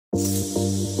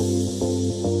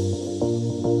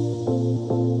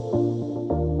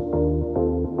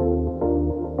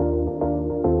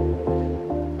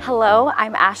Hello,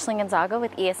 I'm Ashlyn Gonzaga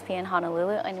with ESPN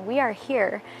Honolulu, and we are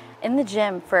here in the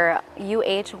gym for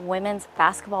UH Women's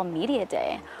Basketball Media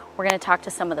Day. We're going to talk to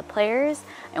some of the players,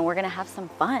 and we're going to have some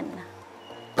fun.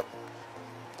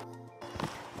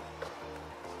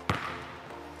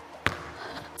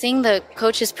 Seeing the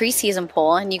coaches' preseason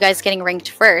poll and you guys getting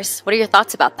ranked first, what are your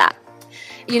thoughts about that?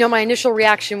 You know, my initial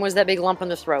reaction was that big lump in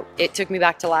the throat. It took me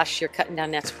back to last year cutting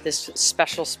down nets with this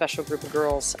special group of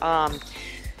girls.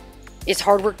 It's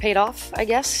hard work paid off, I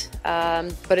guess,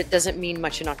 but it doesn't mean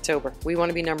much in October. We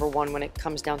want to be number one when it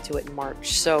comes down to it in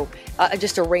March. So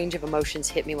just a range of emotions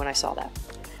hit me when I saw that.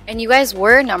 And you guys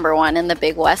were number one in the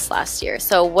Big West last year.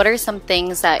 So what are some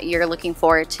things that you're looking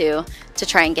forward to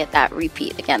try and get that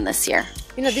repeat again this year?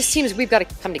 You know, we've got to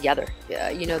come together.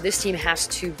 You know, this team has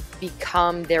to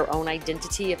become their own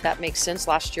identity, if that makes sense.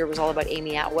 Last year was all about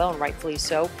Amy Atwell, and rightfully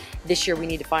so. This year we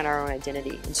need to find our own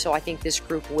identity. And so I think this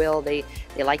group will. They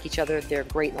like each other. They're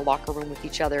great in the locker room with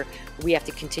each other. We have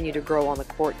to continue to grow on the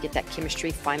court, get that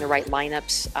chemistry, find the right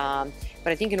lineups.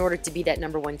 But I think in order to be that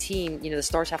number one team, you know, the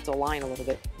stars have to align a little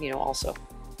bit, you know, also.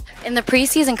 In the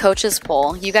preseason coaches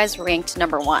poll, you guys ranked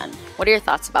number one. What are your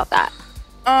thoughts about that?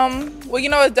 Well, you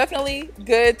know, it's definitely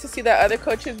good to see that other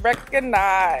coaches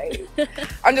recognize.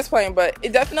 I'm just playing, but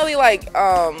it definitely, like,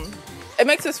 it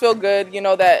makes us feel good, you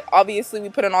know, that obviously we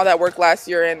put in all that work last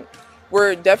year, and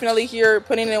we're definitely here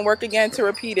putting in work again to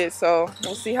repeat it. So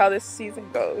we'll see how this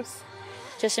season goes.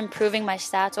 Just improving my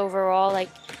stats overall, like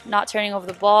not turning over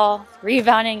the ball,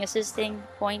 rebounding, assisting,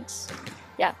 points.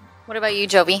 Yeah. What about you,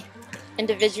 Jovi?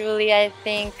 Individually, I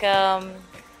think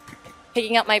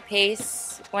picking up my pace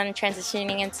when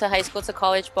transitioning into high school to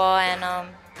college ball, and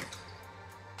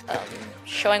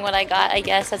showing what I got, I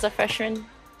guess, as a freshman.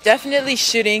 Definitely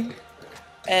shooting,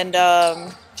 and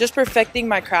just perfecting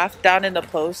my craft down in the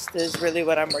post is really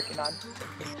what I'm working on.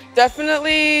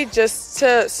 Definitely just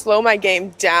to slow my game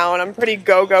down. I'm pretty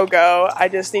go. I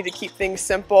just need to keep things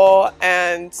simple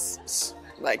and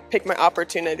like pick my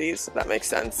opportunities, if that makes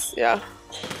sense. Yeah.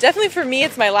 Definitely for me,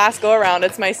 it's my last go around.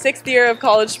 It's my 6th year of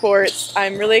college sports.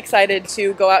 I'm really excited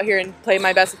to go out here and play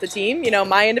my best with the team. You know,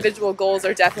 my individual goals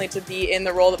are definitely to be in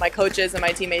the role that my coaches and my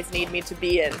teammates need me to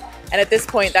be in. And at this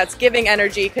point, that's giving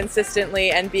energy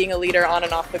consistently and being a leader on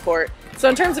and off the court. So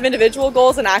in terms of individual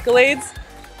goals and accolades,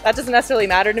 that doesn't necessarily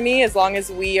matter to me as long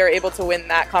as we are able to win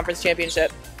that conference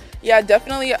championship. Yeah,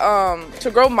 definitely.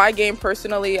 To grow my game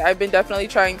personally, I've been definitely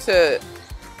trying to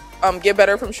get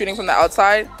better from shooting from the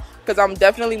outside, because I'm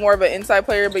definitely more of an inside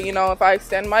player. But, you know, if I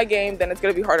extend my game, then it's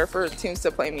going to be harder for teams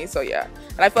to play me. So, yeah.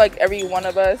 And I feel like every one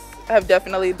of us have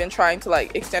definitely been trying to,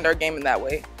 like, extend our game in that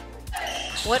way.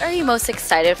 What are you most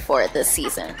excited for this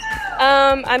season?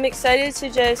 I'm excited to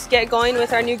just get going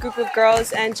with our new group of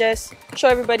girls and just show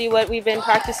everybody what we've been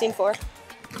practicing for.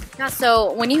 Yeah,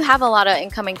 so when you have a lot of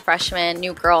incoming freshmen,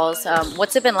 new girls,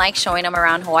 what's it been like showing them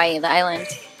around Hawaii, the island?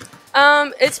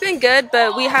 It's been good,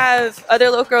 but we have other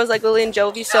local girls like Lily and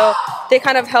Jovi, so they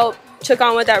kind of took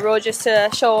on with that role just to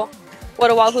show what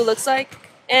Oahu looks like.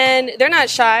 And they're not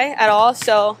shy at all,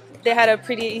 so they had a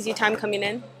pretty easy time coming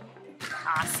in.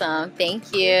 Awesome,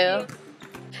 thank you.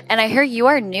 And I hear you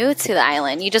are new to the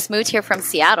island. You just moved here from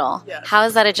Seattle. Yes. How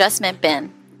has that adjustment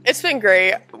been? It's been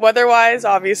great. Weather-wise,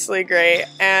 obviously great.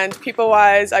 And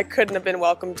people-wise, I couldn't have been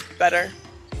welcomed better.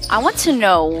 I want to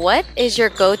know, what is your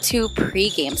go-to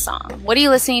pregame song? What are you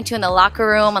listening to in the locker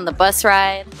room, on the bus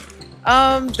ride?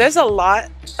 There's a lot.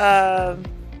 I'm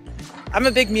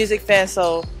a big music fan,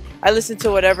 so I listen to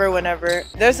whatever, whenever.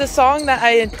 There's a song that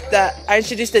I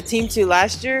introduced the team to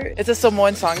last year. It's a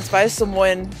Samoan song. It's by a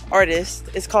Samoan artist.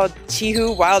 It's called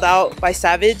Chihu Wild Out by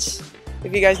Savage,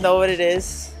 if you guys know what it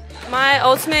is. My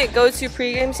ultimate go-to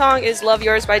pregame song is Love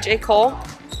Yours by J. Cole.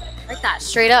 Like that,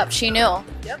 straight up, she knew.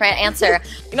 Yep. Right answer.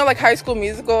 You know, like High School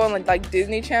Musical and like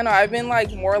Disney Channel, I've been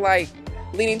like more like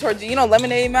leaning towards, you know,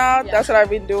 Lemonade Mouth. Yeah. That's what I've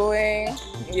been doing.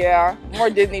 Yeah, more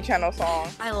Disney Channel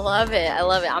songs. I love it. I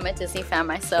love it. I'm a Disney fan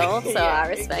myself, so yeah, I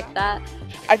respect that.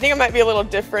 I think I might be a little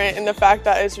different in the fact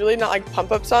that it's really not like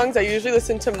pump-up songs. I usually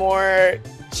listen to more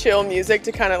chill music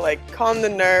to kind of like calm the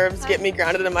nerves, get me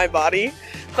grounded in my body.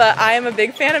 But I am a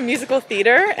big fan of musical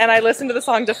theater, and I listen to the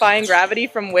song Defying Gravity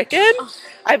from Wicked.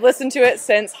 I've listened to it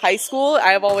since high school. I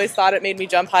have always thought it made me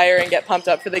jump higher and get pumped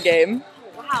up for the game.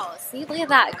 Wow, see, look at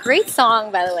that. Great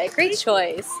song, by the way. Great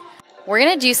choice. We're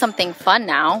going to do something fun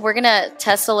now. We're going to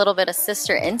test a little bit of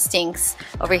sister instincts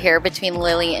over here between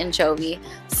Lily and Jovi.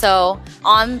 So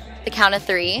on the count of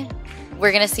 3,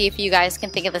 we're going to see if you guys can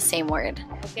think of the same word.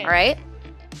 Okay. All right?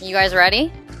 You guys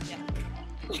ready?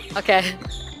 Yeah. Okay.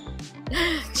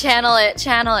 Channel it,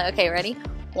 channel it. Okay, ready?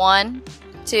 1,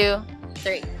 2,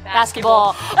 3.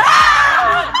 Basketball.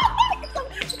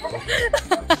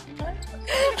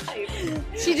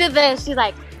 She did this. She's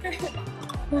like,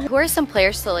 who are some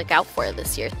players to look out for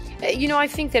this year? You know, I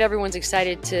think that everyone's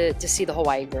excited to see the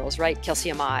Hawaii girls, right?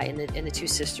 Kelsie, Imai, and the two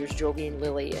sisters, Jovi and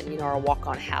Lily, and, you know, our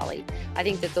walk-on Hallie. I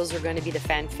think that those are going to be the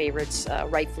fan favorites,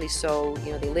 rightfully so.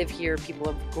 You know, they live here.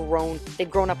 People have they've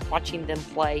grown up watching them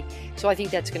play. So I think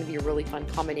that's going to be a really fun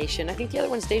combination. I think the other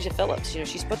one's Deja Phillips. You know,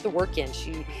 she's put the work in.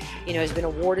 She, you know, has been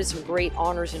awarded some great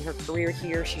honors in her career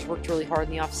here. She's worked really hard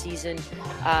in the off-season.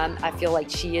 I feel like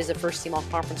she is a first-team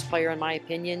all-conference player, in my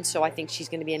opinion. So I think she's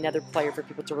going to be another player for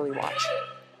people to really watch.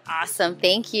 Awesome.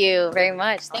 Thank you very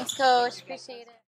much. Thanks, Coach. Appreciate it.